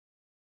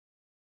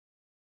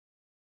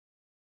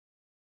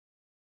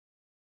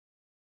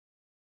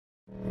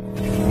Good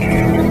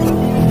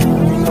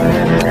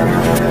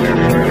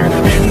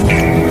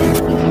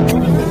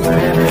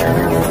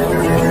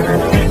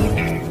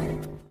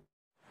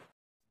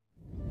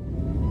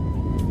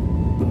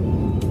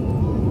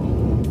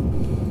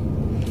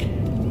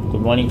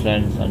morning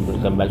friends and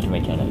welcome back to my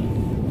channel.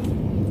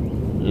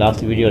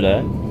 Last video la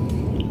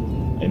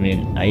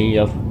Eye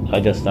of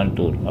Rajasthan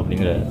tour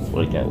அப்படிங்கற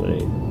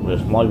ஒரு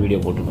small video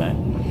போட்டுருப்பேன்.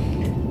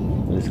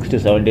 6 to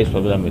 7 days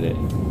program இது.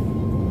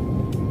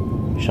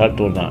 Short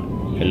tour தான்.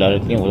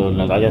 எல்லாருக்கும் ஒரு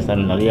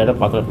ராஜஸ்தானில் நிறைய இடம்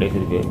பார்க்குற பிளேஸ்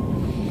இருக்குது.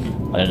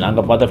 அதில்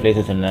நாங்கள் பார்த்த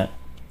பிளேசஸ் என்ன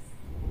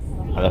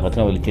அதை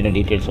பற்றின ஒரு சின்ன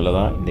டீட்டெயில்ஸ் சொல்ல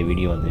தான் இந்த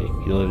வீடியோ வந்து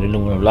இது ஒரு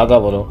 2-3 விளாகாக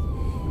வரும்.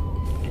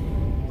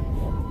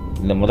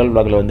 இந்த முதல்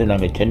விளாகில் வந்து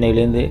நாங்கள்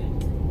சென்னையிலேருந்து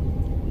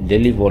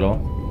டெல்லி போகிறோம்.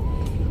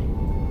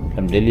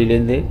 நம்ம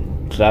டெல்லியிலேருந்து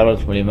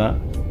ட்ராவல்ஸ் மூலிமா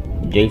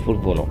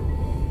ஜெய்ப்பூர் போகிறோம்.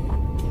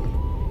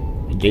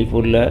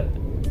 ஜெய்ப்பூரில்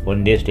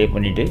 1 day ஸ்டே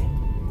பண்ணிவிட்டு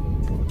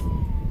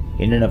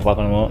என்னென்ன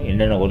பார்க்கணுமோ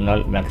என்னென்ன ஒரு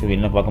நாள் மேக்ஸிமம்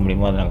என்ன பார்க்க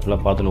முடியுமோ அதை நாங்கள்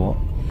ஃபுல்லாக பார்த்துடுவோம்.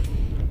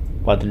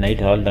 பார்த்து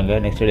நைட் ஹால்ட்டாங்க.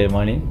 நெக்ஸ்ட் டே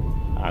மார்னிங்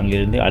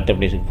அங்கேருந்து அடுத்த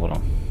பிளேஸுக்கு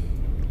போகிறோம்.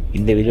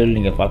 இந்த வீடியோவில்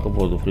நீங்கள் பார்க்க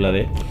போகிறது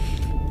ஃபுல்லாகவே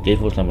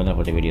ஜெய்ப்பூர்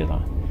சம்மந்தப்பட்ட வீடியோ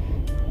தான்.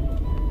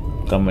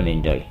 Come and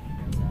enjoy.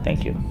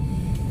 Thank you.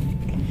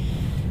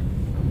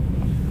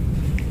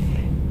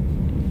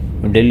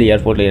 Delhi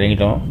ஏர்போர்ட்டில்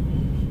இறங்கிட்டோம்.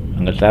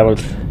 அங்கே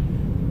ட்ராவல்ஸ்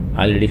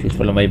ஆல்ரெடி ஃபிக்ஸ்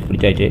பண்ண மாதிரி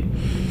பிடிச்சாச்சு.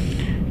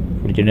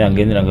 பிடிச்சோடனே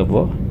அங்கேருந்து நாங்கள்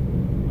இப்போது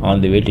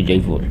on the way to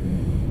Jaipur.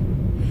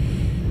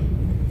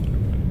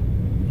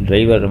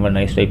 Driver ரொம்ப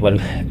நைஸ் டைப்பாக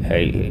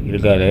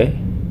இருக்கார்.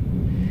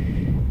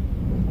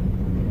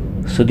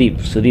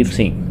 சுதீப்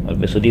சிங். அவர்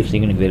பேர் சுதீப்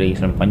சிங்னு பேர். Is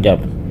from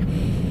Punjab.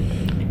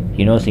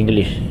 He knows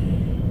இங்கிலீஷில்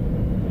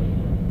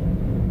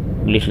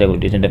ஒரு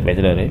டீசெண்டாக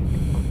பேசுகிறாரு.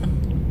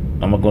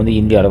 நமக்கு வந்து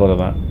ஹிந்தி அடகுறை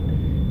தான்.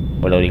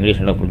 பட் அவர்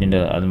இங்கிலீஷ் நல்லா புரிஞ்சுட்டு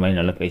அது மாதிரி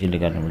நல்லா பேசிட்டு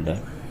இருக்காரு நம்மள்கிட்ட.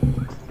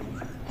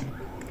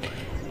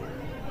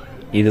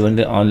 இது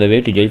வந்து on the way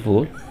to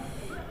Jaipur.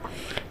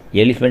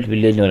 Elephant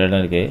வில்லேஜ்னு ஒரு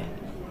இடம் இருக்குது.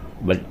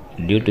 But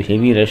due to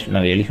heavy rush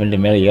நாங்கள் எலிஃபெண்ட்டு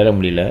மேலே ஏற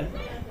முடியல.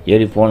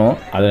 ஏறி போனோம்.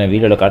 அதை நான்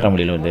வீடியோவில் காட்ட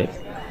முடியல. வந்து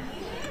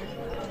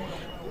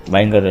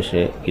பயங்கர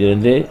ரஷ்ஷு. இது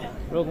வந்து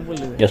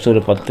ஜஸ்ட்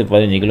ஒரு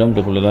 10-15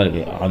 கிலோமீட்டருக்குள்ளே தான்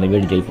இருக்குது on the way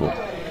to Jaipur.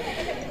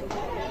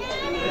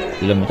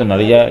 இதில் மொத்தம்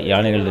நிறையா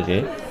யானைகள் இருக்குது.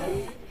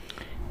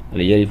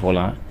 அதில் ஏறி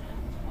போகலாம்.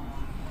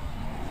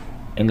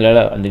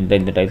 எங்களால்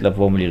இந்த டயத்தில்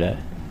போக முடியல.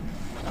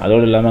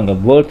 அதோடு இல்லாமல் அங்கே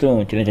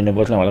பேர்ட்ஸும் சின்ன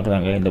பேர்ட்ஸ்லாம்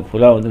வளர்க்குறாங்க. இந்த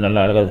புறா வந்து நல்லா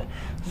அழகாக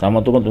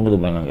சமத்துக்கும் தூங்குது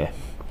பாருங்க. அங்கே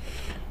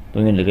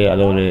தூங்கிட்டு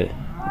அதை ஒரு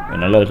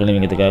நல்லா இருக்குன்னு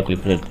இவங்கிறதுக்காக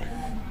கிளிப்ஸ்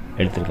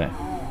எடுத்துருக்கேன்.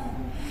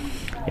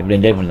 எப்படி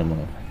என்ஜாய்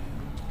பண்ணுறாங்க.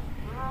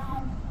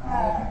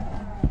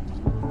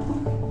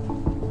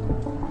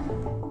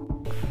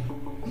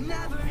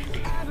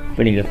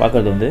 இப்போ நீங்கள்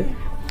பார்க்குறது வந்து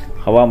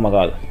ஹவா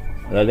மகால்,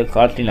 அதாவது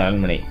காற்றின்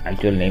அரண்மனை.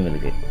 ஆக்சுவல் நேம்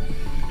இருக்குது.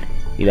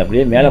 இது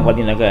அப்படியே மேலே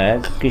பார்த்தீங்கன்னாக்கா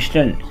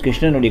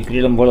கிருஷ்ணனுடைய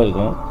கிரீடம் போல்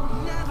இருக்கும்.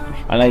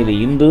 ஆனால் இது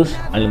இந்துஸ்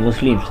அண்ட்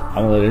முஸ்லீம்ஸ்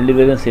அவங்க 2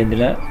 பேரும்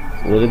சேர்ந்துன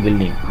ஒரு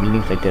பில்டிங்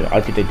ஸ்ட்ரக்சர்,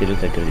 ஆர்கிடெக்சரல்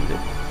ஸ்ட்ரக்சர். இது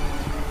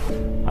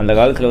அந்த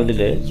காலத்தில்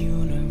வந்துட்டு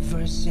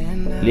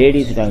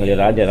லேடிஸ் இருக்காங்க,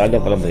 ராஜா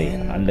பரம்பரை.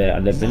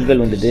 அந்த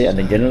பெண்கள் வந்துட்டு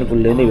அந்த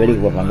ஜன்னலுக்குள்ளேருந்து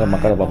வேடிக்கை பார்ப்பாங்க,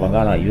 மக்களை பார்ப்பாங்க.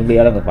 ஆனால் இவங்க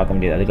யாரும் அங்கே பார்க்க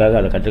முடியாது. அதுக்காக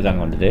அதை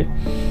கட்டிருக்காங்க. வந்துட்டு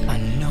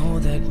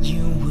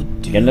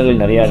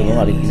ஜன்னல்கள் நிறையா இருக்கும்.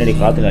 அதுக்கு பின்னாடி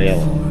காற்று நிறையா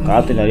வரும்.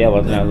 காற்று நிறையா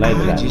வரதுனால தான்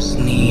இதில்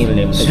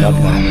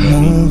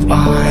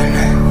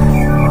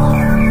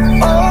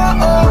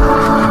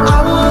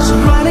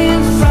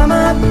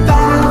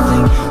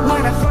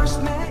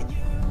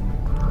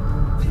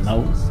Now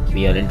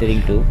we are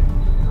entering to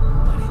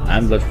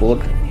Amber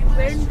Fort,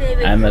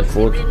 Amber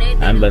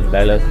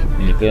Palace.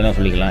 நீங்கள் பேரெல்லாம்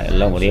சொல்லிக்கலாம்.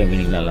 எல்லாம் ஒரே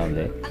மீனிங் தான். எல்லாம்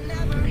வந்து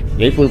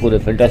ஜெய்ப்பூருக்கு ஒரு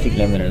ஃபென்டாஸ்டிக்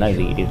நேம் என்னென்னா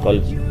it is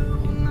call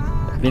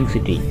pink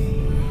city.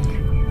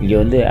 இங்கே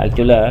வந்து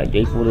ஆக்சுவலாக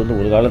ஜெய்ப்பூர் வந்து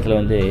ஒரு காலத்தில்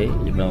வந்து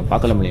இப்போ நம்ம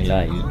பார்க்கலாம் இல்லைங்களா.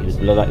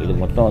 இதுக்குள்ளே தான் இது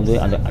மொத்தம் வந்து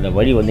அந்த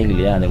வழி வந்தீங்க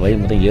இல்லையா. அந்த வழி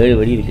மொத்தம் 7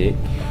 வழி இருக்குது.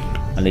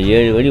 அந்த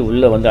 7 வழி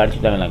உள்ளே வந்து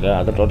அடிச்சுட்டாங்கனாக்கா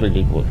அதை டோட்டல்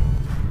ஜெய்ப்பூர்.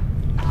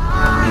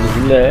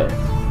 இதுக்குள்ளே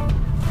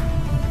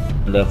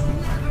அந்த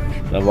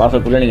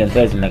வாசலுக்குள்ளே நீங்கள்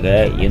என்ட்ரு ஆகிடுச்சுனாக்கா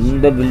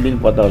எந்த பில்டிங்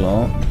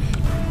பார்த்தாலும்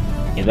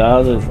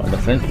ஏதாவது அந்த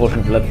ஃப்ரண்ட்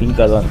போர்ஷன் ஃபுல்லாக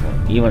பிங்காக தான் இருக்கும்.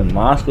 ஈவன்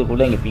மாஸ்க்கு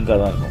கூட இங்கே பிங்காக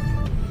தான் இருக்கும்.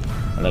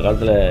 அந்த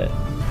காலத்தில்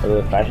ஒரு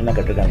ஃபேஷனாக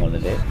கட்டிருக்காங்க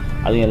வந்துட்டு.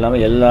 அதுவும் எல்லாமே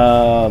எல்லா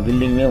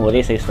பில்டிங்குமே ஒரே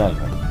சைஸ் தான்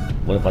இருக்கும்.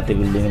 ஒரு 10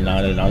 பில்டிங்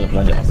 4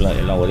 பிளான் அப்படிலாம்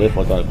எல்லாம் ஒரே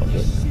ஃபோட்டோ இருக்கும்.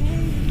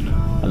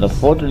 அந்த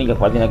ஃபோட்டோ நீங்கள்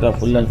பார்த்தீங்கன்னாக்கா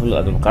ஃபுல் அண்ட் ஃபுல்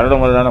அது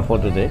கரடுமுரடான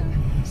ஃபோட்டோ. இது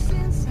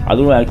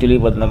அதுவும் ஆக்சுவலி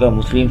பார்த்தீங்கன்னாக்கா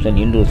முஸ்லீம்ஸ் அண்ட்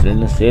ஹிந்துஸ்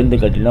 2 சேர்ந்து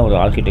கட்டினா ஒரு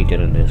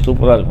ஆர்கிடெக்சர் வந்து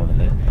சூப்பராக இருக்கும்.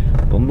 அது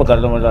ரொம்ப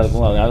கரடுமுரடாக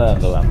இருக்கும். அதனால்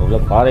அங்கே உள்ள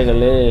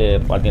பாறைகளே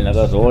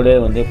பார்த்தீங்கன்னாக்கா ரோடே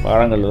வந்து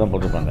பாறாங்கல்ல தான்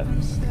போட்டிருப்பாங்க.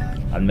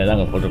 அதுமாதிரி தான்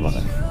அங்கே போட்டிருப்பாங்க.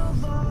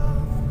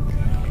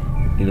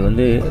 இது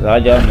வந்து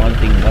ராஜா மான்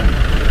சிங் I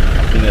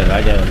அப்படிங்கிற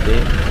ராஜா வந்து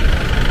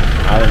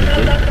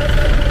ஆரம்பித்து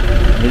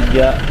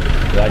மிர்ஜா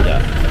ராஜா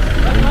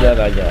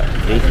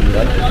ஜெய் சிங்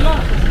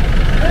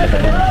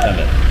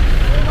முடிச்சாங்க.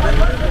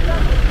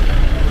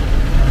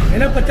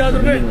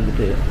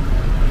 வந்துட்டு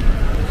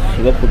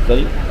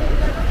சிவப்புக்கல்,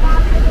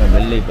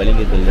 வெள்ளை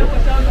பளிங்குக்கல்,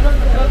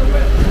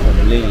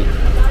 வெள்ளை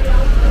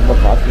ரொம்ப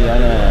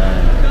காஸ்ட்லியான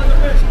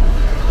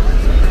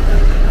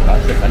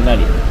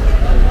கண்ணாடி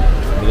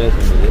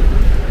இருந்தது.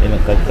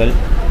 கற்கள்,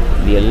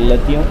 இந்த இது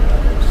எல்லாத்தையும்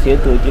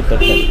சேர்த்து வச்சு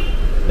கட்டல்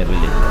இந்த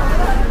பில்டிங்.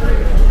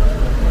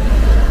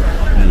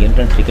 நீங்கள்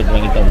என்ட்ரன்ஸ் டிக்கெட்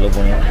வாங்கிட்டு தான் உள்ளே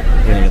போகணும்.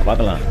 இப்போ நீங்கள்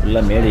பார்க்கலாம்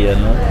ஃபுல்லாக மேலே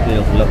ஏறணும்,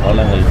 கீழே ஃபுல்லாக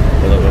பாலங்கள்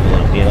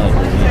அப்படியே தான்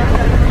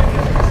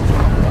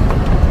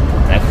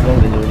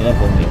மேக்ஸிமம் 2 வழி தான்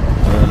போக முடியும்.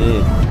 அது வந்து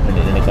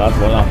 2 கார்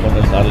போகலாம், அப்போ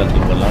காரில்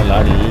எடுத்துகிட்டு போகலாம்,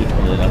 லாரி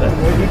வந்ததுனால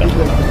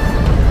கஷ்டம்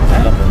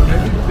நல்லா போக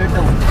முடியும்.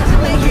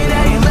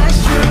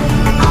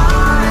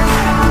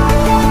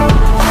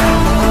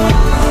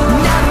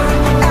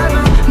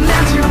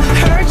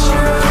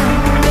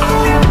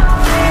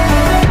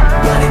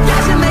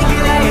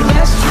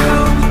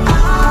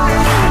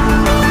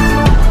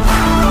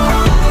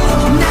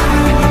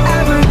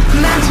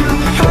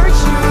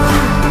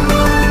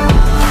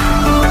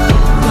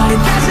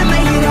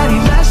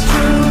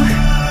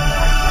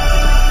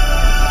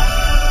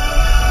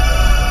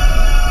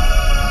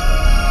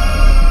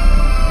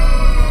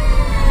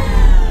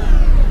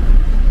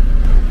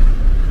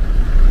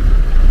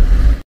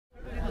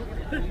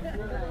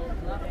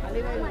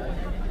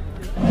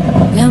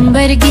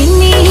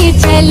 लंबरगिनी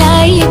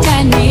चलाई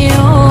जाने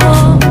ओ,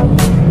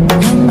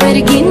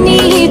 लंबरगिनी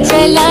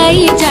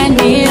चलाई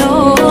जाने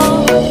ओ,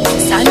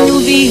 सानू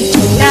भी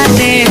छुड़ा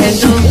दे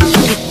दो,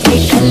 किथे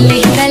कल्ले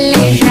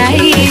कल्ले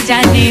जाई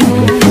जाने हो,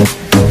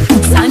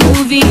 सानू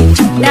भी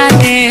छुड़ा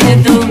दे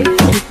दो,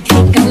 किथे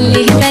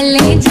कल्ले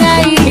कल्ले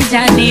जाई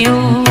जाने हो।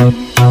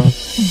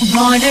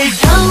 मॉडल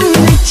टाउन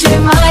विच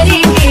मारी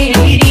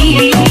गेड़ी,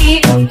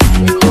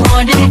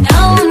 मॉडल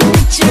टाउन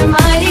विच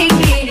मारी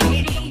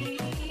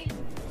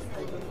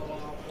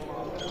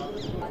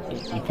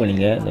இப்போ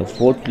நீங்கள் இந்த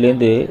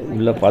ஃபோர்ட்லேருந்து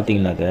உள்ளே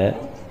பார்த்தீங்கன்னாக்க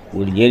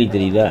ஒரு ஏரி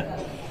தெரியுதா,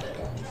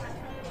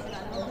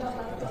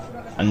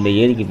 அந்த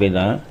ஏரிக்கு பேர்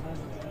தான்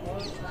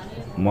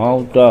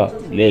மவுட்டா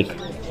லேக்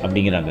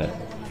அப்படிங்கிறாங்க.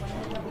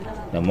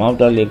 இந்த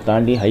மவுட்டா லேக்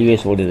தாண்டி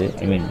ஹைவேஸ் ஓடுது.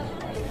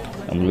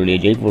 நம்மளுடைய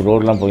ஜெய்ப்பூர்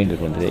ரோடெலாம் போயிட்டு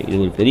இருக்கு. வந்து இது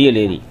ஒரு பெரிய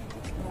ஏரி,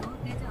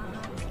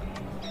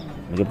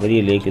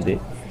 மிகப்பெரிய லேக் இது.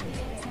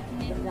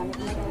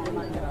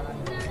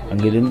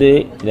 அங்கேருந்து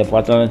இதை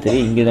பார்த்தாலும் சரி,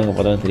 இங்கேருந்து அங்கே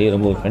பார்த்தாலும் சரி,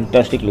 ரொம்ப ஒரு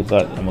ஃபென்டாஸ்டிக்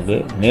லுக்காக நமக்கு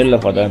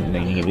நேரில் பார்த்தா,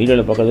 நீங்கள்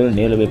வீடியோவில் பார்க்கறத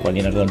நேரில் போய்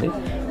பார்த்தீங்கன்னாக்கா வந்து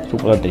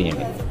சூப்பராக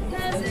தெரியுங்க.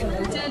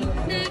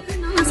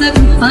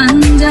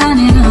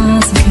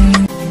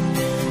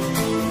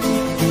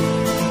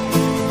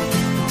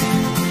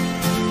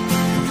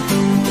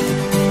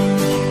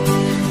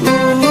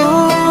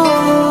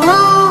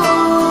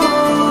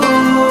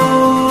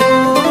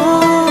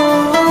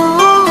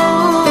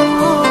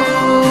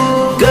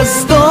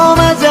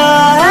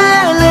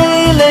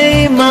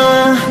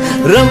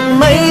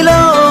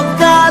 रम्मैलो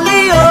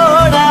काली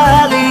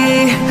ओडाली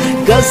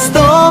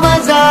कस्तो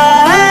मजा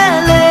है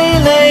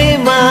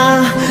लैलैमा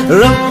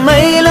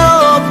रम्मैलो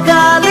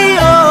काली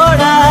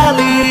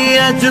ओडाली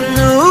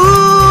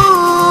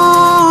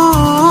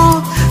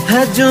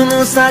जुनू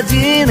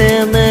साजीने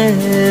में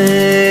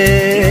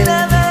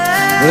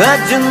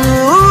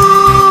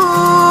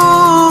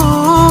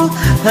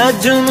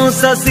जुनू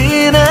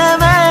ससीने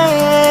में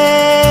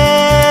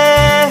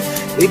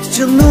एक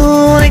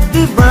जुनून एक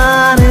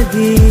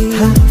दीवानगी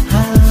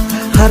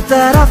हर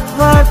तरफ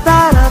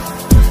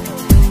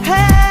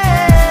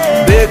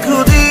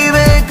बेखुदी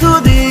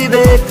बेखुदी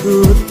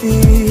बेखुदी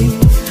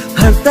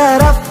हर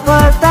तरफ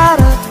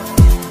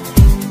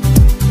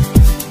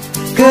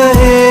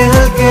कहे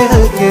हल्के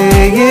हल्के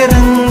ये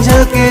रंग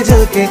झलके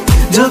झलके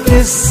जो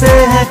किससे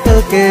है कल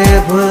के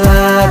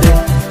भुला दे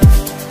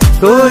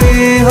कोई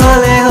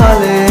हौले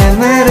हौले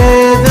मेरे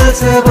दिल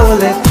से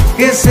बोले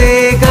किसी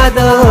का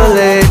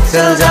डोले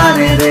चल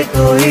जाने दे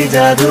कोई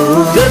जादू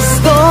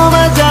किसको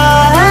मजा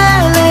है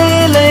ले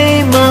ले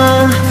माँ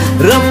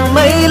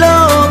रम्मैलो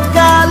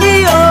काली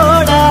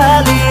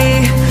ओडाली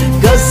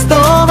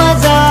किसको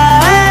मजा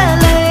है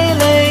ले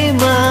ले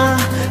माँ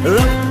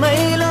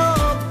रम्मैलो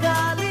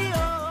काली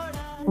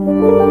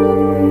ओडाली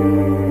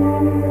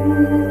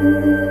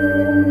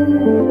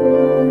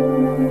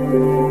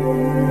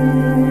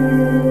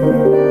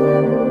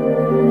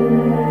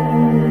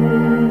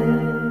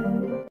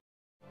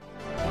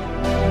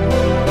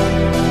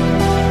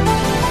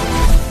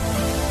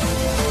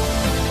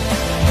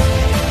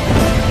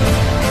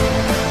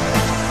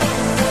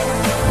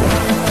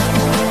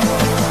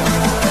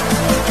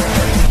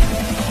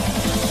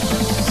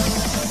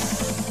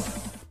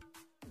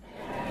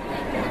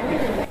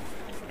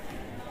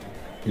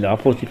இந்த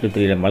ஆப்போசிட்டில்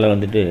தெரிகிற மலை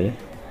வந்துட்டு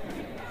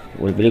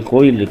ஒரு பெரிய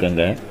கோயில்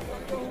இருக்காங்க,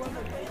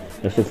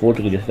 ஜஸ்ட்டு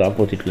ஃபோர்ட்டுக்கு ஜஸ்ட்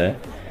ஆப்போசிட்டில்.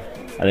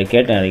 அதை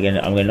கேட்டேன்,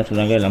 அவங்க என்ன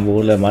சொன்னாங்க, நம்ம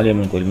ஊரில்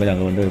மாரியம்மன் கோயில் மேலே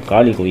அங்கே வந்து ஒரு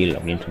காளி கோயில்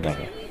அப்படின்னு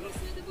சொன்னாங்க.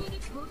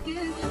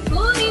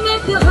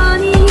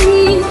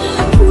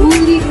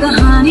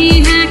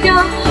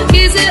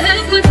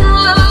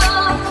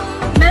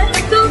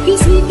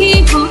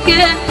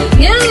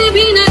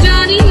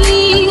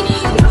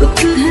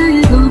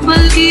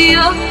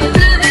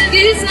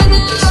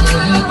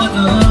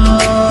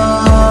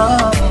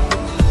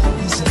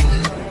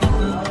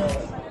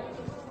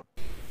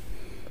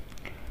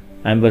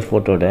 ஆம்பர்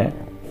ஃபோட்டோட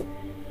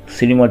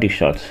சினிமாட்டிக்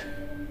ஷாட்ஸ்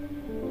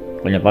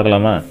கொஞ்சம்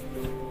பார்க்கலாமா?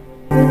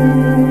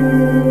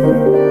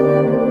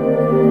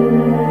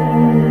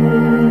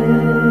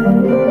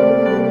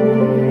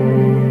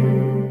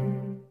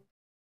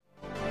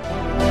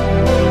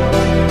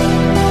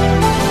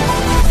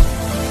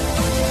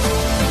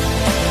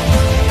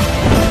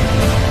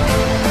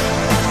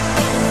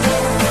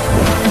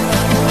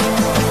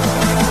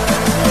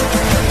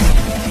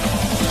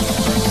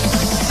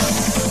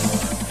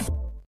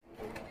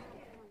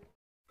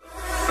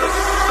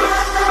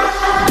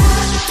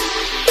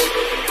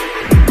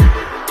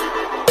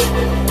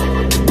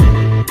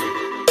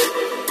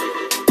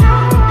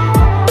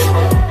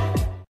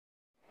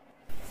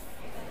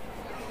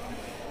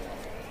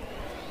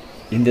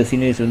 இந்த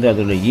சீனரிஸ் வந்து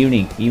அதோட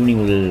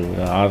ஈவினிங் ஒரு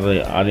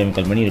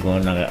 6:45 மணி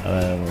இருக்கும். நாங்கள்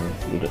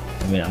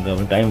அங்கே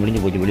வந்து டைம்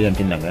முடிஞ்சு போச்சு, வெளியே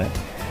அனுப்பிச்சிருந்தாங்க.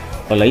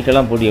 இப்போ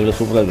லைட்டெல்லாம் போட்டு எவ்வளோ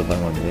சூப்பராக இருக்குது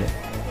பாருங்க. வந்து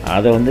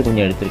அதை வந்து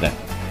கொஞ்சம் எடுத்திருக்கேன்.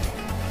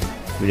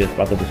 வீடியோஸ்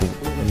பார்க்கறதுக்கு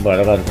ரொம்ப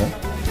அழகாக இருக்கும்.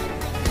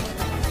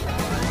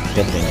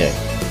 Enjoy.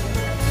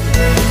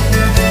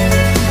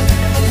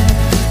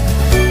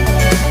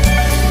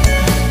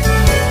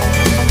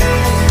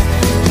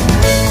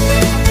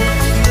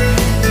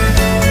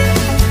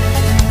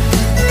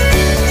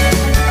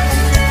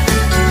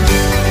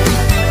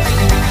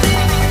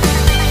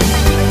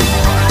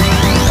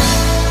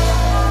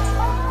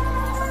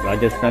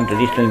 Rajasthan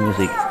traditional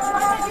music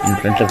in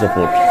front of the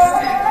fort.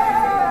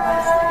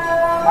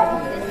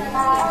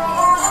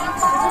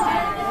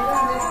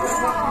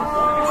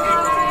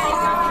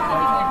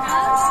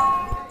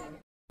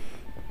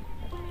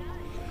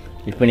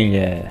 இப்போ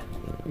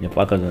நீங்கள்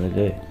பார்க்குறது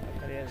வந்துட்டு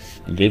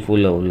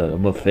ஜெய்ப்பூரில் உள்ள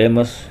ரொம்ப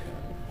ஃபேமஸ்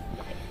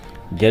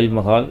ஜல்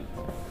மஹால்,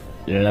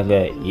 இல்லைனாக்க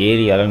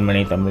ஏரி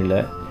அரண்மனை தமிழில்,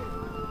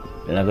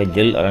 இல்லைனாக்க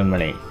ஜல்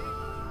அரண்மனை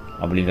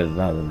அப்படிங்கிறது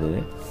தான் அது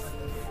இருந்தது.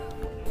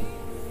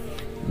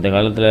 இந்த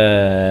காலத்தில்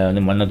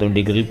வந்து மண்ணை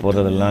தோண்டி கிரில்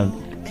போடுறதெல்லாம்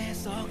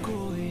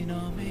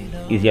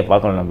ஈஸியாக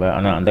பார்க்கலாம் நம்ம.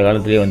 ஆனால் அந்த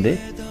காலத்துலேயே வந்து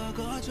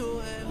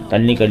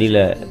தண்ணி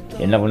கடியில்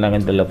என்ன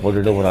பண்ணாங்கன்னு தெரியல,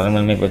 போட்டுட்டு ஒரு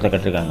அரண்மனை பெருசாக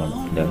கட்டிருக்காங்க.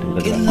 இந்த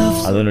இடத்துக்கு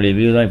அதனுடைய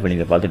வியூ தான் இப்போ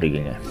நீங்கள் பார்த்துட்டு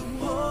இருக்கீங்க.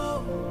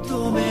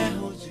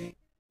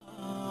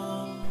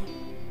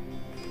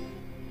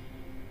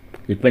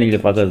 இப்போ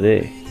நீங்கள் பார்க்குறது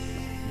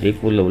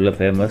ஜெய்ப்பூரில் உள்ள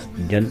famous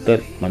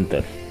Jantar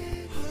Mantar.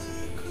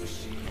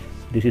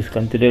 This is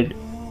considered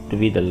to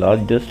be the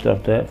largest of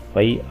the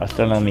 5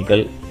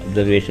 astronomical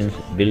observations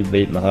built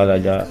by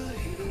Maharaja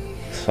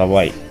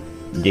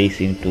Jai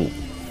Singh II.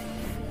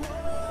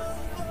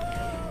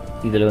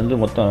 இதில் வந்து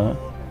மொத்தம்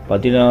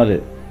 14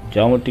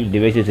 geometric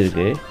devices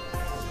இருக்குது.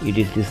 It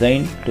is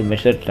designed to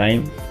measure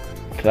time,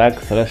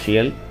 track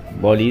celestial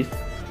bodies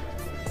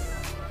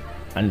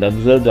and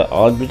observe the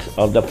orbits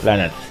of the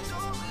planets.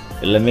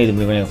 எல்லாமே இது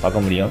மூலமாக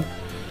பார்க்க முடியும்.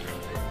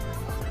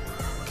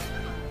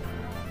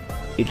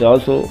 It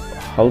also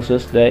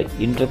houses the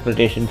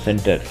interpretation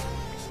center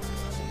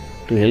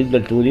to help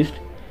the tourist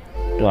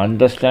to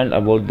understand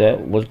about the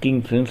working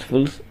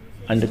principles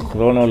and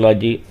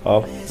chronology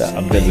of the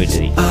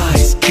observatory.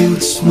 Eyes,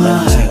 cute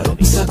smile,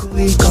 ऐसा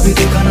कोई कभी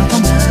देखा ना था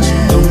मैंने.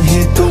 तुम ही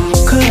तुम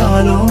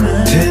ख्यालों में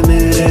थे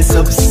मेरे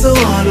सब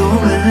सवालों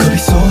में. कभी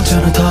सोचा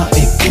न था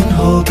एक दिन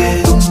होगे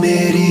तुम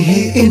मेरी ही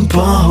इन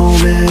बाहों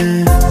में.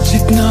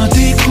 जितना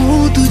देखूं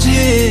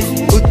तुझे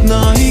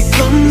उतना ही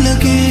कम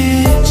लगे.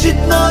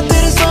 जितना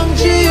तेरे संग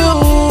जियो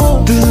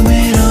दिल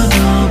मेरा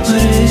ना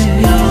भरे.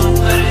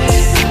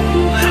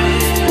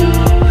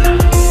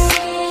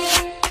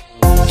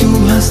 तू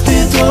हंसते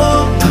तो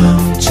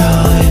थम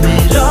जाए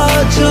मेरा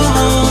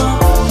जहां.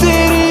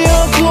 तेरी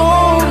आंखों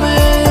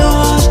में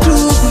आज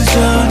डूब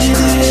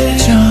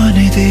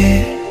जाने दे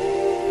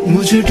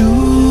मुझे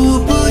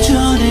डूब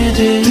जाने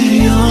दे. तेरी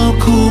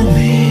आंखों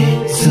में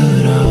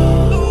जरा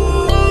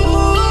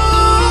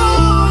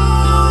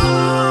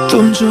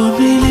तुम जो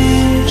मिले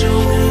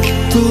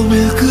तो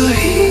मिल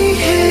गई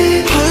है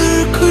हर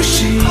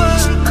खुशी.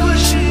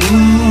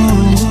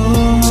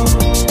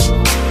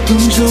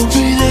 तुम जो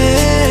मिले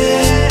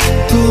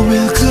तो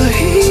मिल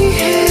गई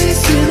है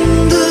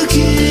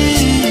जिंदगी.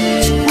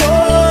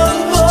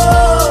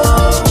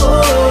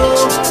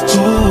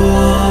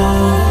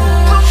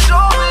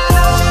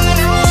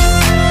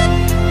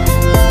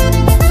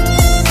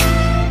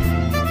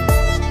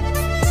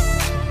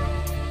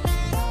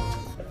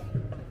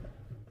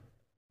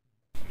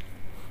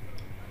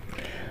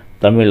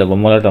 தமிழில்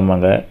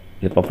பொம்மலாட்டம்பாங்க.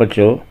 இது பப்பட்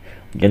ஷோ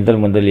ஜந்தர்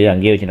மந்தர்லேயே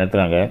அங்கேயே வச்சு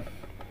நடத்துகிறாங்க.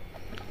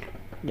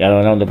 யாரை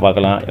வேணால் வந்து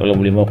பார்க்கலாம், எவ்வளோ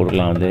மூலியமாக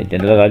கொடுக்கலாம். வந்து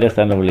ஜென்ரலாக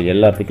ராஜஸ்தானில் உள்ள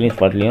எல்லா பிக்னிக்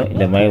ஸ்பாட்லேயும்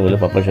இந்த மாதிரி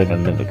ஒரு பப்பட் ஷோ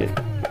நடந்துருக்கு.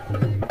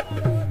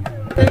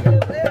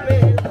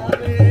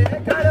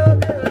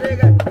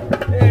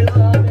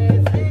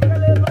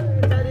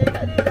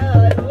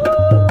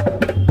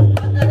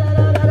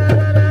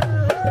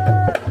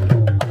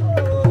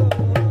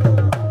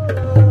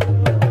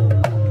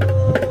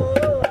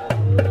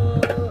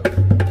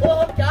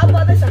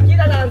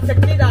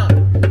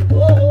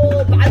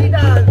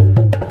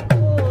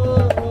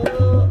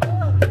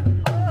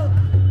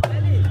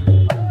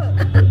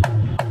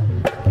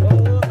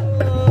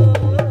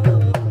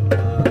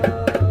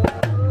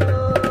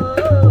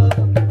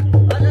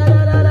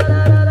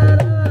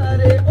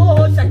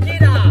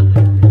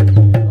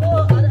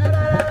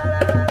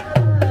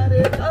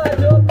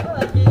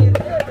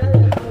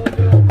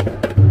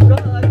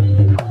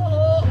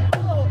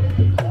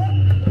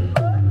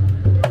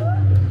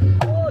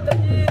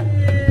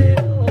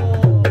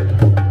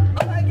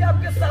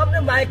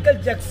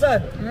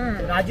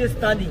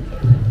 राजस्थानी.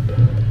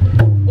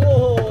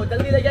 ओहो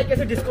जल्दी लगे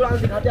कैसे डिस्को डांस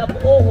दिखाते आप.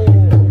 ओहो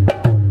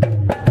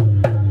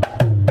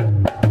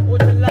ओ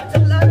चल्ला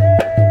चल्ला रे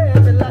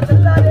रे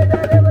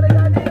रे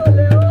गाड़ी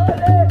ओले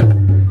ओले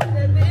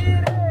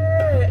धीरे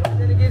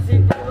जिंदगी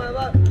सीटी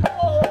मामा.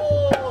 ओहो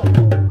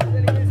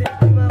जिंदगी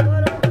सीटी मामा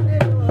रे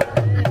मारो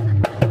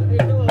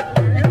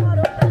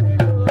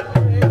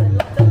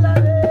चल्ला चल्ला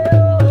रे.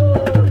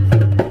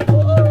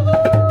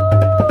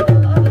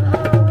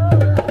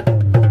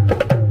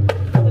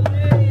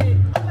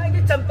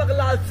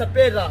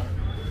 रहा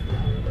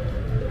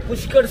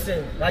पुष्कर से,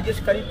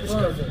 राजेश्वरी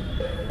पुष्कर से।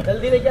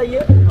 जल्दी लेके आइए।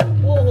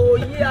 ओहो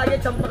ये आगे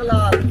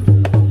चंपकलाल।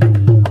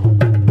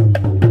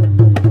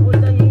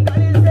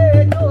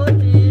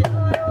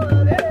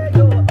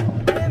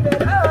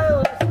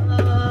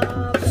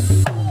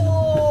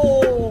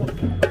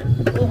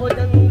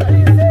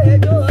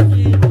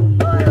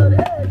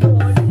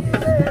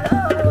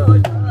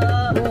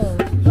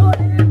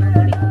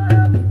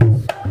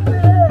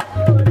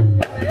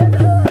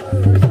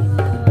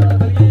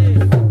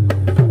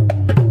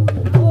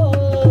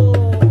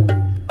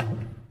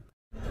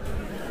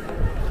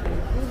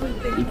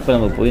 இப்போ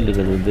நம்ம போயிட்டு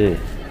இருக்கிறது வந்து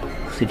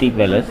சிட்டி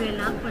பேலஸ்.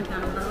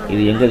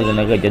 இது எங்கே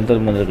இருக்குனாக்கா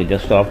ஜந்தர் மந்தருக்கு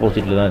ஜஸ்ட்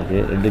ஆப்போசிட்டில் தான்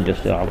இருக்குது. ரெண்டும்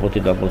ஜஸ்ட்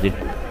ஆப்போசிட்.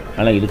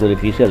 ஆனால் இதுக்கு ஒரு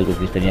ஃபீஸு அதுக்கு ஒரு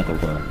ஃபீஸ் தனியாக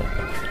கொடுக்கணும் நம்ம.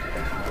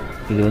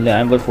 இது வந்து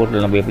ஆம்பர்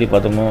ஃபோர்ட்டில் நம்ம எப்படி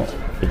பார்த்தோமோ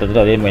கிட்டத்தட்ட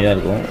அதே மாதிரி தான்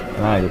இருக்கும்.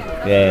 ஆனால்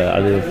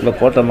அது ஃபுல்லாக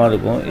கோட்டமாக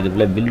இருக்கும். இது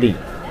ஃபுல்லாக பில்டிங்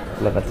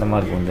ஃபுல்லாக கட்டணமாக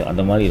இருக்கும். வந்து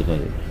அந்த மாதிரி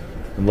இருக்கும். இது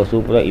ரொம்ப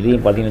சூப்பராக.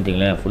 இதையும் பார்த்தீங்கன்னு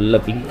வச்சிங்களேன்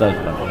ஃபுல்லாக பிங்க் தான்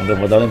இருக்கும்.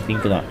 எங்கே பார்த்தாலும்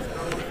பிங்க் தான்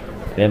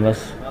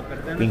ஃபேமஸ்.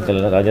 பிங்க்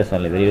கலர் தான்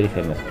ராஜஸ்தானில் வெரி வெரி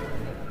ஃபேமஸ்.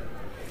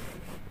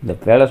 இந்த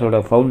பேலஸோட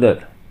ஃபவுண்டர்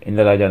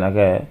இந்த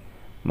ராஜானாக்க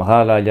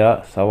மகாராஜா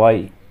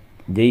சவாய்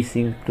ஜெய்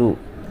சிங் II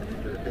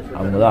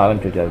அவங்க தான்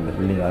ஆரம்பிச்சுட்டாங்க. இந்த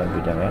பில்டிங்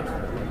ஆரம்பிச்சுட்டாங்க.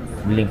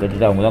 பில்டிங்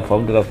கட்டிட்டு அவங்க தான்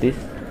founder of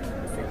this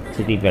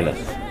city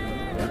palace.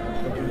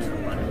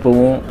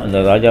 இப்போவும்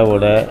அந்த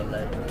ராஜாவோட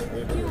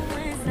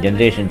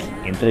ஜென்ரேஷன்ஸ்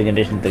எத்தனை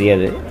ஜென்ரேஷன்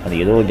தெரியாது. அது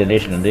ஏதோ ஒரு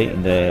ஜென்ரேஷன் வந்து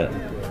இந்த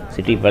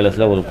சிட்டி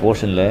பேலஸில் ஒரு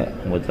போர்ஷனில்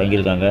அவங்க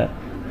தங்கியிருக்காங்க.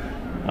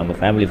 அவங்க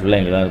ஃபேமிலி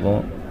ஃபுல்லாக இங்கே தான்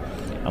இருக்கும்.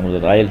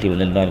 அவங்களுக்கு ராயல்ட்டி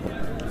வந்து தான் இருக்கும்.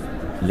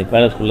 இந்த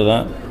பேலஸ்குள்ளே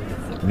தான்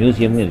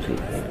மியூசியமும் இருக்குது.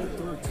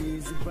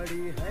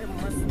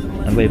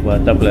 நம்ம இப்போ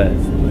அத்தாப்பில்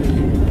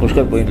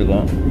புஷ்கர்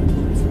போயிட்டுருக்கோம்.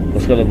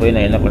 புஷ்கரில் போய்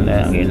நான் என்ன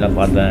பண்ணேன், அங்கே என்ன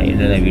பார்த்தேன்,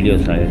 என்னென்ன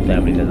வீடியோஸ் நான் எடுத்தேன்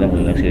அப்படிங்கிறத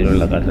உங்களுக்கு நெக்ஸ்ட்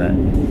வீடியோவில் காட்டுறேன்.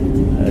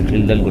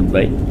 டில் தென் குட்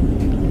பை.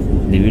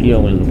 இந்த வீடியோ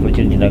உங்களுக்கு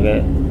பிடிச்சிருந்துச்சுனாக்க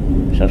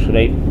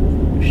subscribe,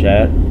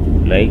 share,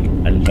 like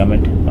and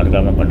comment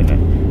மறக்காமல்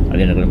பண்ணுங்கள்.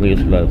 அது எனக்கு ரொம்ப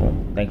யூஸ்ஃபுல்லாக இருக்கும்.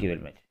 Thank you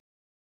very much.